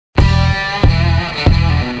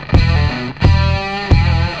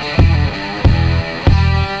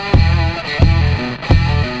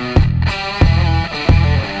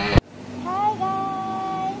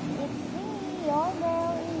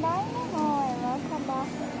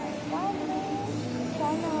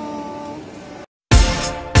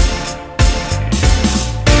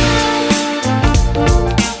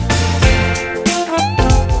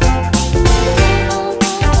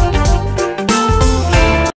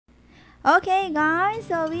Okay guys,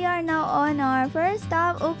 so we are now on our first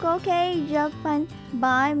stop, Ukoke Japan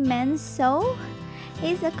by Menso.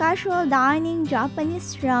 It's a casual dining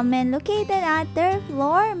Japanese ramen located at third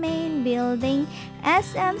floor main building,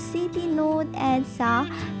 SM City Nude EDSA,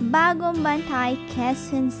 Bagong Bantay,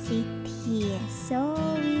 Quezon City. So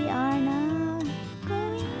we are now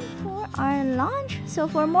going for our lunch. So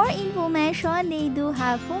for more information, they do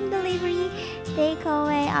have home delivery,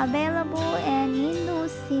 takeaway available, and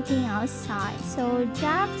windows sitting outside. So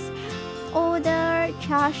Jack's ordered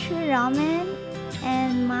chashu ramen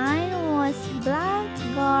and mine was black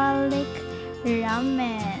garlic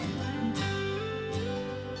ramen.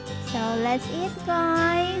 So let's eat,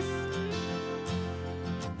 guys.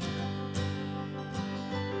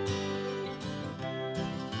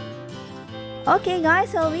 Okay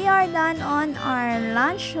guys, so we are done on our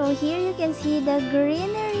lunch. So here you can see the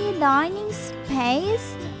greenery dining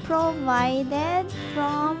space provided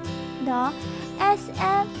from the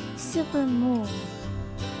SM Supermoon.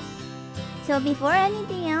 So before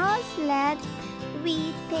anything else, let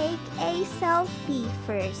we take a selfie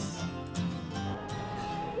first.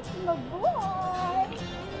 Mabuhay!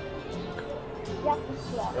 Yes,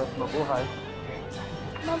 Mabuhay.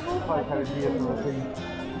 Mabuhay.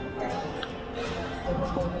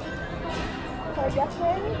 So just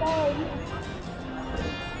where we going?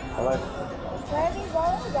 Hello. Where we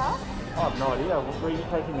going, Jack? I have no idea. Where are you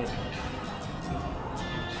taking me?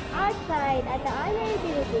 Outside at the other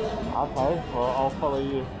building. Okay, well I'll follow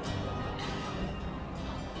you.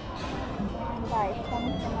 Guys,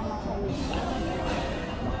 kamusta naman kayo?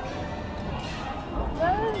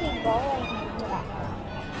 Where are we going?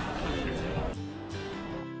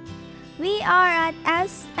 We are at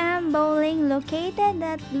SM Bowling located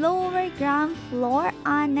at lower ground floor,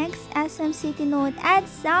 Annex SM City Nude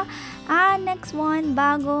EDSA, Annex 1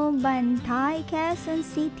 Bagong Bantay, Quezon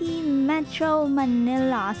City, Metro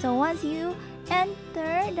Manila. So once you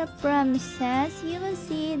enter the premises, you will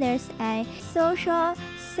see there's a social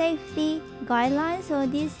safety guideline. So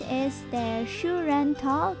this is their shoe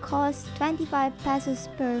rental, cost 25 pesos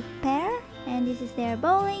per pair. And this is their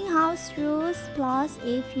bowling house rules. Plus,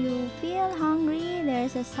 if you feel hungry,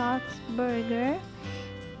 there's a Sark's burger.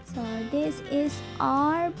 So this is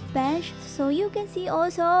our bench. So you can see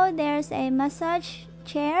also there's a massage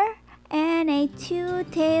chair and a 2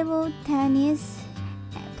 table tennis,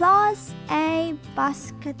 plus a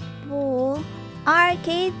basketball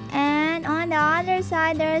arcade, and on the other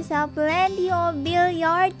side there's a plenty of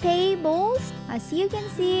billiard tables. As you can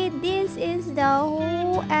see, this is the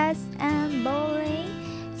whole SM Bowling.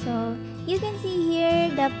 So you can see here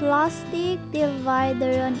the plastic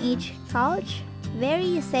divider on each couch,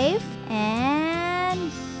 very safe. And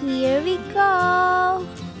here we go,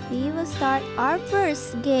 we will start our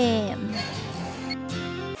first game.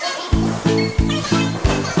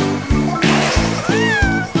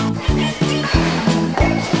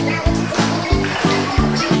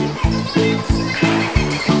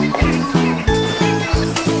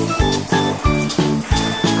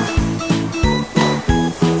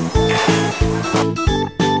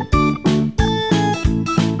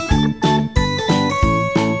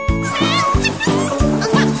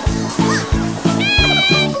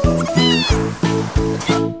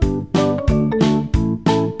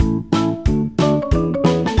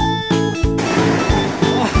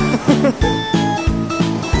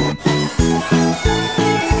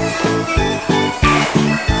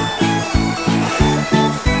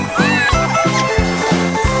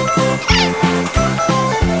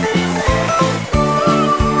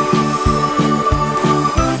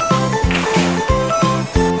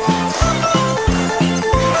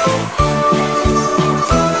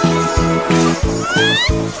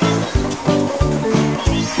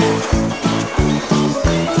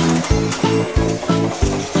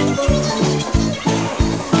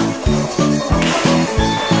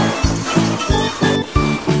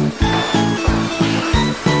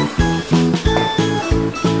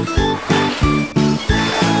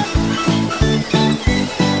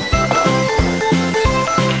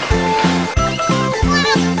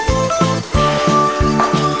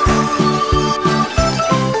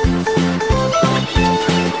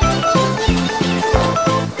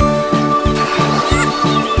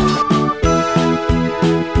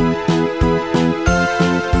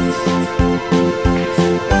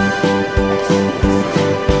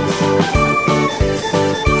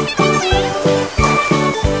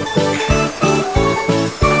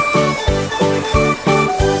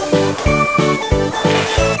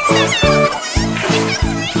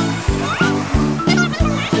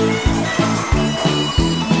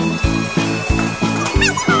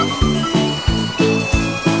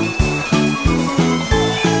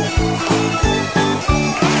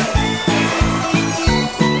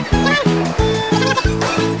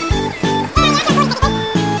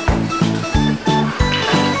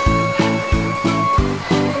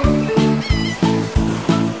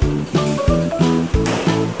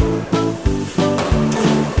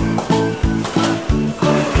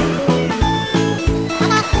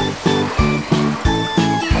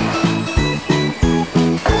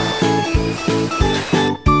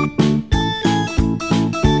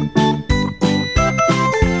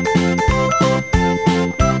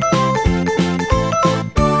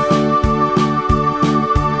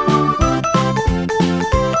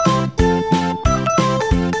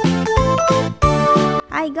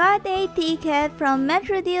 I got a ticket from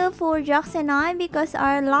METRODEAL for Jax and I because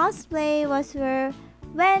our last play was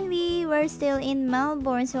when we were still in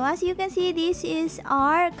Melbourne. So as you can see, this is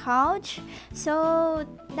our couch. So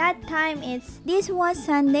that time this was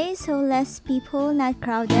Sunday, so less people, not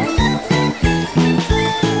crowded.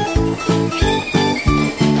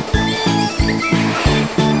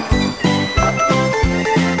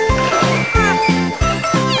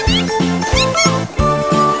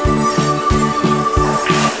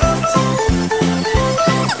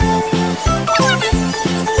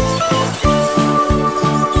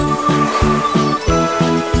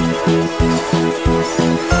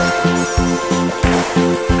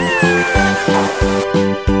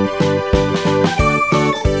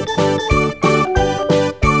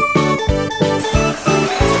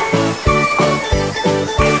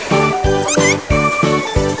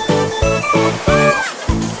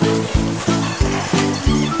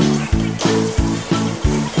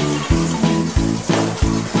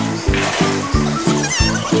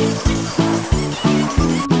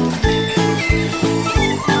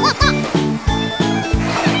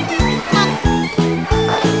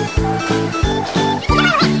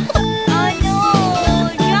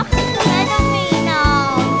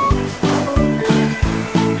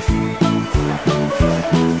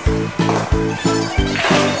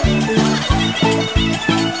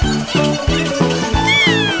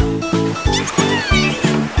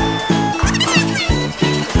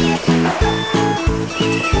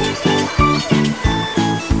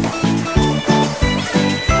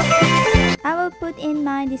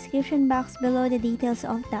 Description box below the details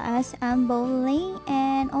of the SM bowling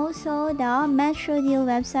and also the METRODEAL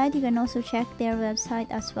website. You can also check their website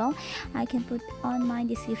as well. I can put on my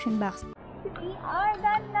description box. We are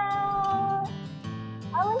done now.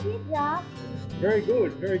 How was it, Jack? Very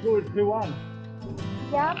good, very good. Who won?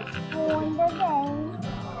 Jack won the game.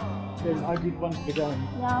 Then I did one for the game.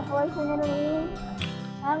 Yeah, fortunately,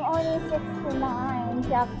 I'm only 69.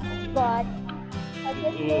 Jack got.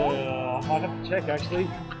 Yeah, I'd have to check actually.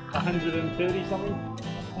 130 something.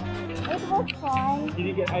 It was fun. You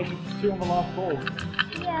did get 82 on the last ball.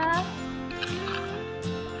 Yeah.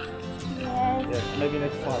 Yes. Yeah, maybe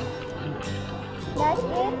next time. That's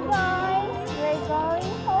it, guys. We're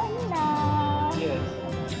going home now. Yes,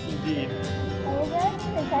 indeed.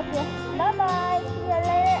 Bye bye. See you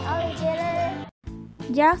later, alligator.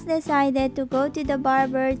 Jax decided to go to the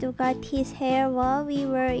barber to cut his hair while we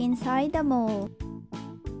were inside the mall.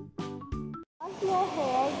 Your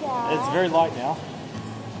hair, Jax? It's very light now.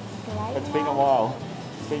 Light It's been a while.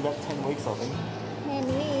 It's been about 10 weeks, I think. 10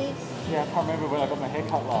 weeks. Yeah, I can't remember when I got my hair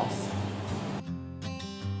cut last.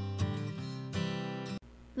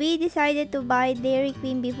 We decided to buy Dairy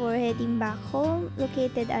Queen before heading back home,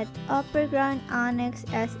 located at Upper Grand Annex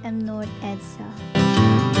SM North EDSA.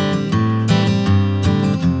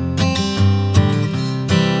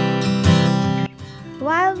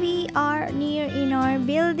 While we are near in our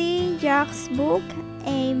building, Jax booked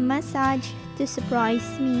a massage to surprise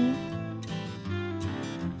me.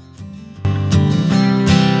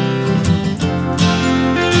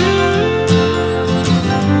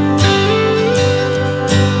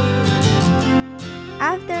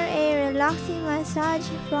 After a relaxing massage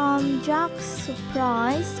from Jax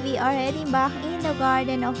Suprise, we are heading back in the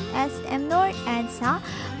garden of SM North EDSA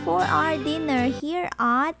for our dinner here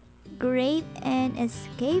at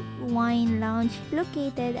GRAPEESCAPE Wine Lounge,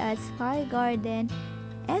 located at Sky Garden,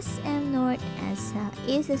 SM North EDSA.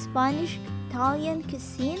 Is a Spanish Italian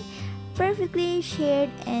cuisine perfectly shared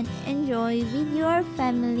and enjoyed with your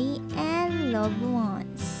family and loved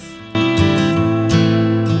ones.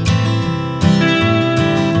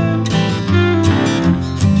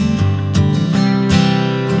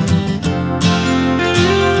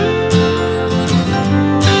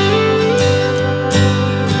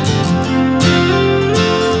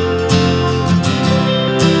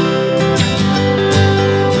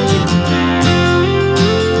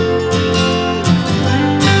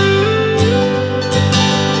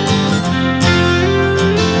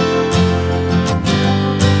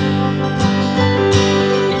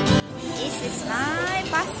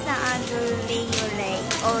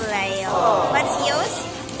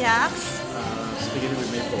 Spaghetti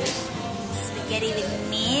with meatballs. Spaghetti with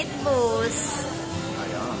meatballs.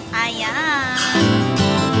 Ayan. Ayan.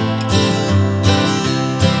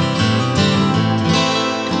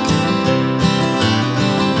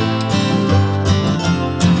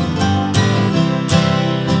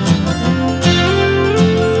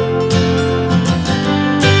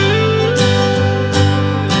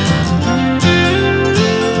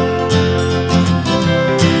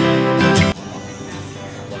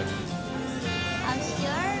 I'm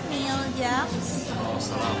sure jams. Oh,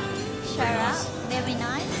 salam. Shara, very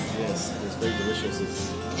nice. Yes, it's very delicious.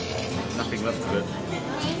 There's nothing left of it.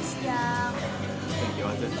 Thanks, Jack. Thank you,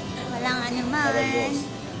 Auntie. Walang How about anuman. yours?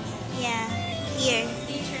 Yeah, here.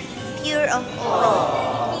 Pure of oro.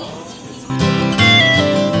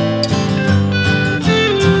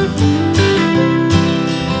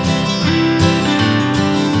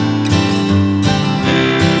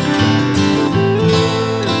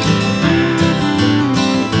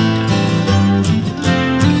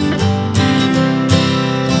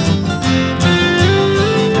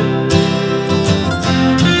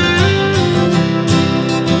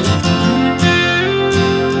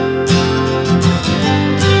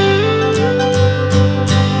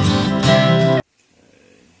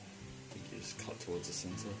 Towards the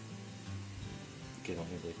centre. Get on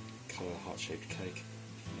with the colour heart-shaped cake.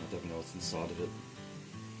 I don't know what's inside of it.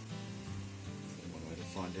 There's only one way to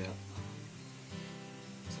find out.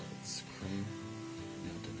 So it's cream. Now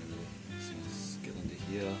I don't know if it's get under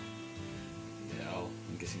here. Yeah,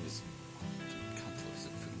 I'm guessing this. Can't tell if it's a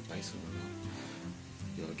freaking basil or not.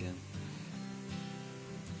 Go again.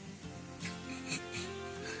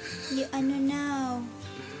 You ano now?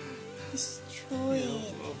 Destroy it.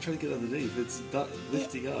 Yeah, I'm trying to get underneath. It's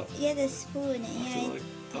lifting up. Yeah, the spoon. Yeah. Like,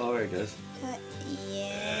 oh, there it goes.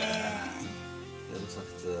 Yeah. It looks like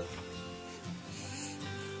it's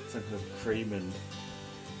some kind of cream and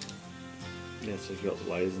yeah, so you've got the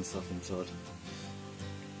layers and stuff inside.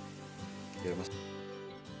 Yeah, must.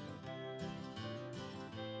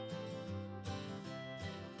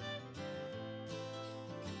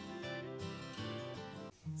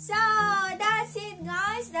 So that's it,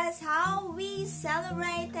 guys. That's how we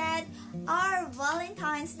celebrated our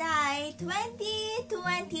Valentine's Day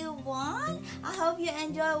 2021. I hope you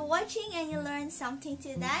enjoy watching and you learned something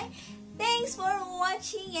today. Thanks for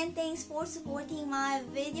watching and thanks for supporting my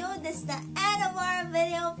video. This is the end of our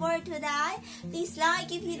video for today. Please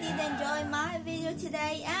like if you did enjoy my video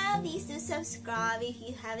today and please do subscribe if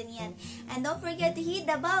you haven't yet. And don't forget to hit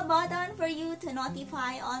the bell button for you to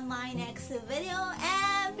notify on my next video.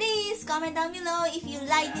 And please comment down below if you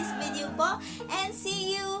like this video po. And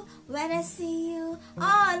see you when I see you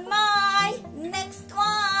on my next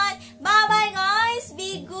one. Bye bye guys.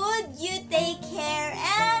 Be good. You take care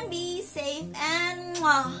and be safe and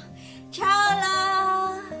mwah. Ciao.